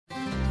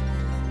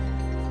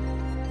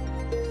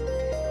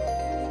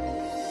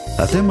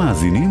אתם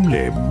מאזינים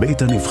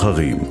לבית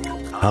הנבחרים,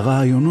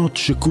 הרעיונות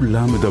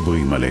שכולם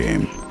מדברים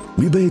עליהם,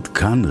 מבית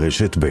כאן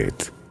רשת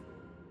בית.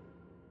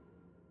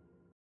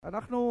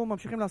 אנחנו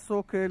ממשיכים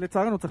לעסוק,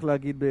 לצערנו צריך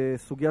להגיד,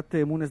 בסוגיית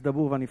מונס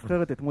דאבור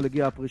והנבחרת. אתמול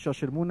הגיעה הפרישה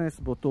של מונס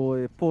באותו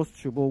פוסט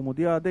שבו הוא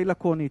מודיע די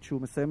לקונית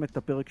שהוא מסיים את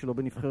הפרק שלו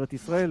בנבחרת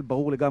ישראל.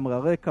 ברור לגמרי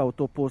הרקע,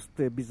 אותו פוסט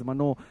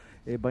בזמנו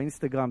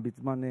באינסטגרם,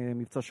 בזמן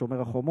מבצע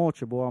שומר החומות,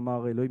 שבו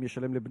אמר אלוהים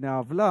ישלם לבני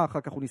העוולה.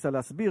 אחר כך הוא ניסה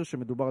להסביר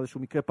שמדובר על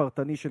איזשהו מקרה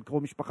פרטני של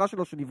קרוב משפחה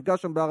שלו שנפגע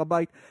שם בהר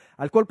הבית.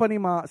 על כל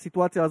פנים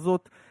הסיטואציה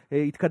הזאת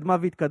התקדמה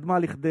והתקדמה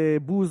לכדי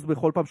בוז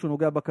בכל פעם שהוא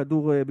נוגע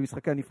בכדור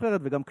במשחקי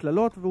הנבחרת וגם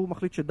כללות, והוא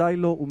מחליט שדי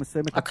לו, הוא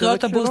מסיים את הפרק שלו.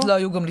 הקריאות הבוז לא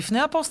היו גם לפני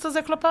הפוסט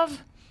הזה כלפיו?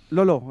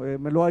 לא,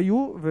 הם לא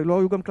היו, ולא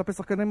היו גם כלפי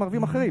שחקנים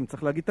ערבים אחרים,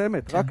 צריך להגיד את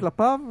האמת, רק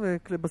כלפיו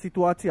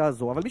בסיטואציה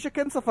הזו. אבל מי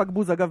שכן ספג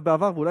בוז אגב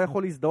בעבר, ואולי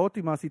יכול להזדהות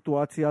עם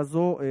הסיטואציה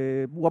הזו,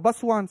 הוא עבאס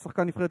סואן,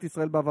 שחקן נבחרת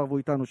ישראל בעבר, והוא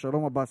איתנו.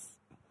 שלום עבאס.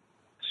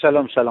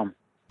 שלום, שלום.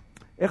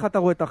 איך אתה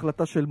רואה את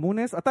ההחלטה של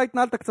מונס? אתה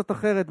התנהלת קצת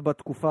אחרת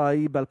בתקופה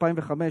ההיא,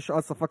 ב-2005,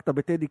 אז ספגת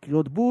בטדי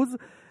קריאות בוז,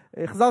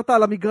 החזרת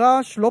על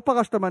המגרש, לא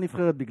פרשת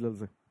מהנבחרת בגלל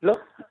זה.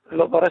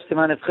 לא פרשתי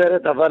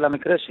מהנבחרת, אבל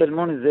המקרה של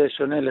מונס זה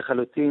שונה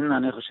לחלוטין.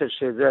 אני חושב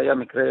שזה היה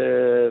מקרה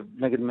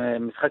נגד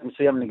משחק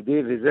מסוים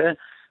נגדי,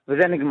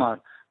 וזה נגמר.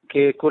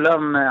 כי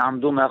כולם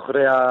עמדו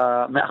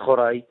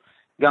מאחוריי,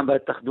 גם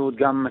בהתאחדות,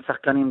 גם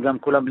שחקנים, גם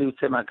כולם בלי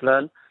יוצא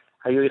מהכלל,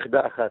 היו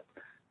יחידה אחת.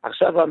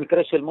 עכשיו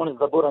המקרה של מונס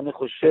דאבור, אני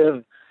חושב,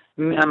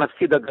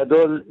 המפסיד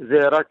הגדול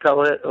זה רק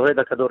אוהד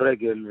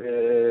הכדורגל,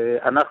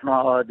 אנחנו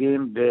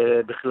האוהדים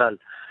בכלל.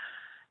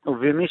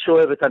 ומי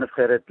שאוהב את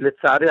הנבחרת,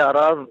 לצערי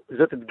הרב,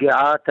 זאת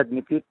פגיעה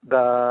תדמיתית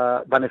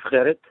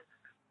בנבחרת.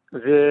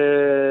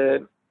 זה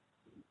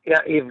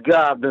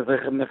יפגע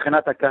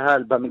מבחינת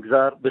הקהל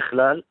במגזר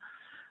בכלל.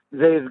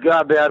 זה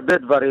יפגע בהרבה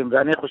דברים,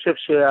 ואני חושב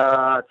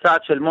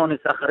שהצעד של מונס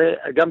אחרי,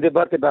 גם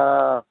דיברתי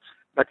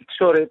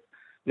בתקשורת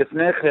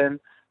לפני כן,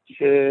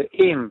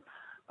 שאם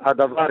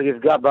הדבר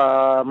יפגע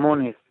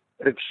במונס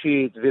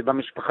רגשית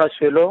ובמשפחה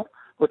שלו,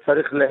 הוא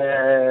צריך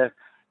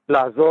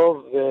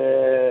לעזוב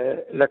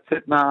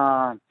ולצאת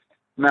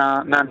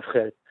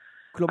מהנבחרת.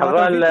 כלומר,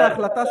 אתה מבין את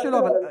ההחלטה שלו,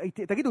 אבל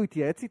תגיד, הוא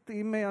התייעץ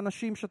עם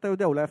אנשים שאתה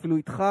יודע, אולי אפילו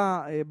איתך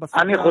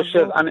בסוגיה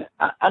הזאת?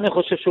 אני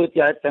חושב שהוא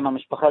התייעץ עם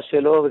המשפחה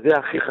שלו, וזה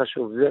הכי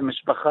חשוב. זה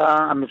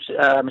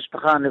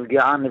המשפחה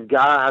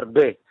נפגעה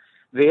הרבה,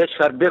 ויש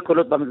הרבה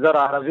קולות במגזר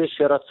הערבי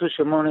שרצו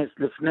שמונס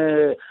לפני,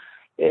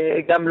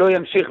 גם לא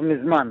ימשיך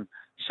מזמן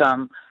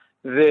שם,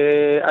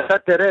 ואתה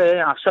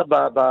תראה עכשיו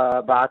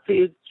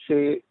בעתיד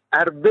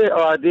שהרבה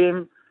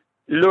אוהדים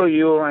לא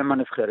יהיו עם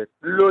הנבחרת,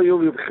 לא יהיו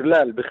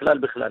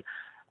בכלל.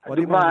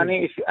 דוגמה,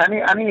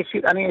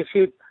 אני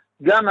אישית,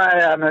 גם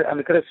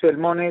המקרה של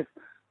מונס,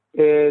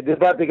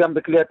 דיברתי גם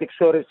בכלי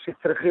התקשורת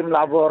שצריכים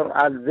לעבור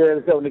על זה,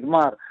 זהו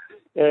נגמר,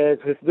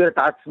 הסביר את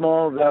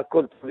עצמו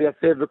והכל טוב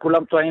ויפה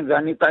וכולם טועים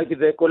ואני טעיתי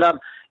וכולם,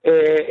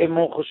 אם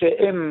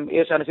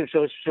יש אנשים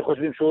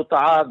שחושבים שהוא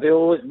טעה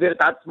והוא הסביר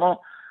את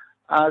עצמו,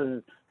 אז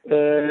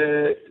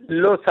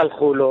לא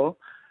סלחו לו,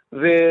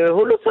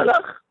 והוא לא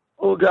סלח,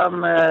 הוא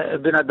גם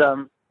בן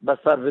אדם,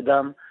 בשר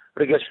ודם,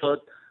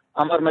 רגשות,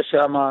 אמר מה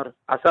שאמר,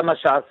 עשה מה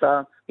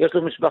שעשה, יש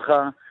לו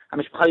משפחה,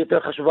 המשפחה יותר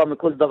חשובה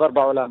מכל דבר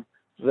בעולם.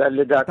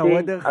 אתה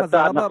רואה דרך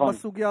חזרה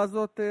בסוגיה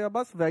הזאת,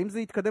 עבאס? והאם זה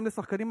יתקדם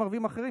לשחקנים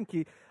ערבים אחרים?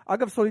 כי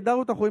אגב,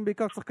 סולידריות אנחנו רואים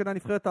בעיקר שחקני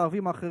הנבחרת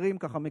הערבים האחרים,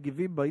 ככה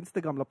מגיבים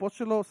באינסטגרם לפוסט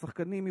שלו,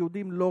 שחקנים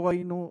יהודים לא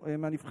ראינו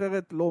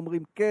מהנבחרת, לא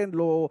אומרים כן,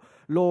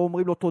 לא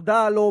אומרים לו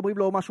תודה, לא אומרים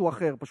לו משהו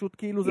אחר, פשוט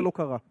כאילו זה לא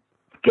קרה.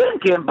 כן,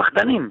 כי הם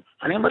פחדנים.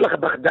 אני אומר לך,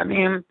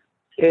 פחדנים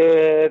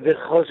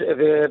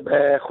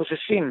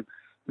וחוששים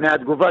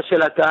מהתגובה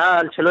של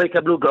הקהל, שלא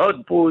יקבלו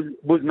עוד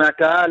בוז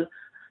מהקהל,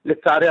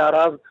 לצערי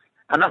הרב.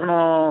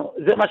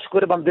 זה מה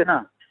שקורה במדינה,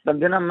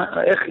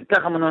 איך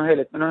ככה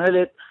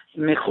מנוהלת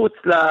מחוץ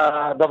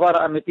לדבר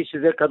האמיתי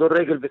שזה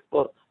כדורגל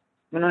וספורט.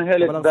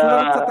 מנוהלת אבל הרסו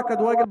לנו קצת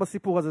הכדורגל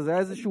בסיפור הזה, זה היה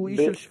איזשהו איש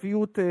של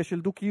שפיות,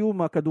 של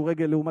דו-קיום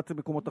הכדורגל לעומת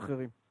מקומות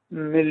אחרים.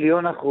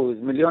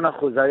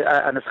 1,000,000%.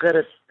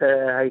 הנבחרת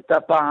הייתה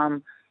פעם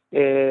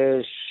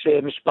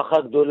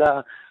שמשפחה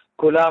גדולה,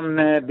 כולם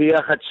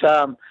ביחד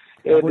שם.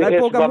 אולי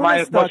פה גם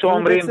מונס דק,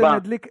 הוא בעצם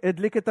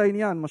הדליק את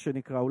העניין, מה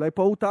שנקרא, אולי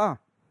פה הוא טעה.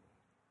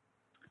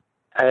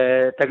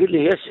 תגיד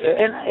לי,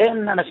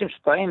 אין אנשים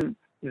שטועים,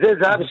 זה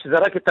זהב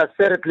שזרק את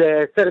הסרט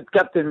לסרט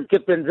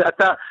קפטן, זה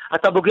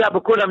אתה פוגע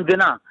בכל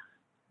המדינה,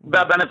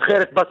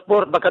 בנבחרת,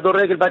 בספורט,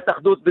 בכדורגל,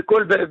 בהתאחדות,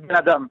 בכל בן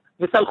אדם,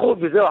 וסלחו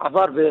וזהו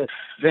עבר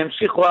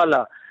והמשיכו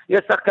הלאה.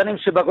 יש שחקנים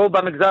שבגעו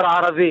במגזר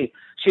הערבי,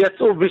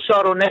 שיצאו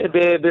בשרו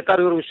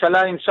בית"ר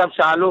ירושלים, שם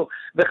שעלו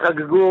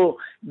וחגגו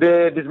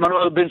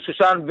בזמנו בן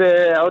שושן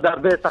ועוד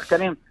הרבה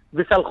שחקנים,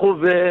 וסלחו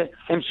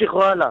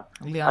והמשיכו הלאה.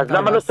 אז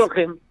למה לא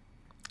סולחים?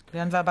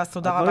 ליאן ועבאס,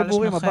 תודה רבה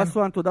לשניכם. עבאס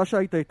סואן, תודה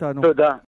שהיית איתנו. תודה.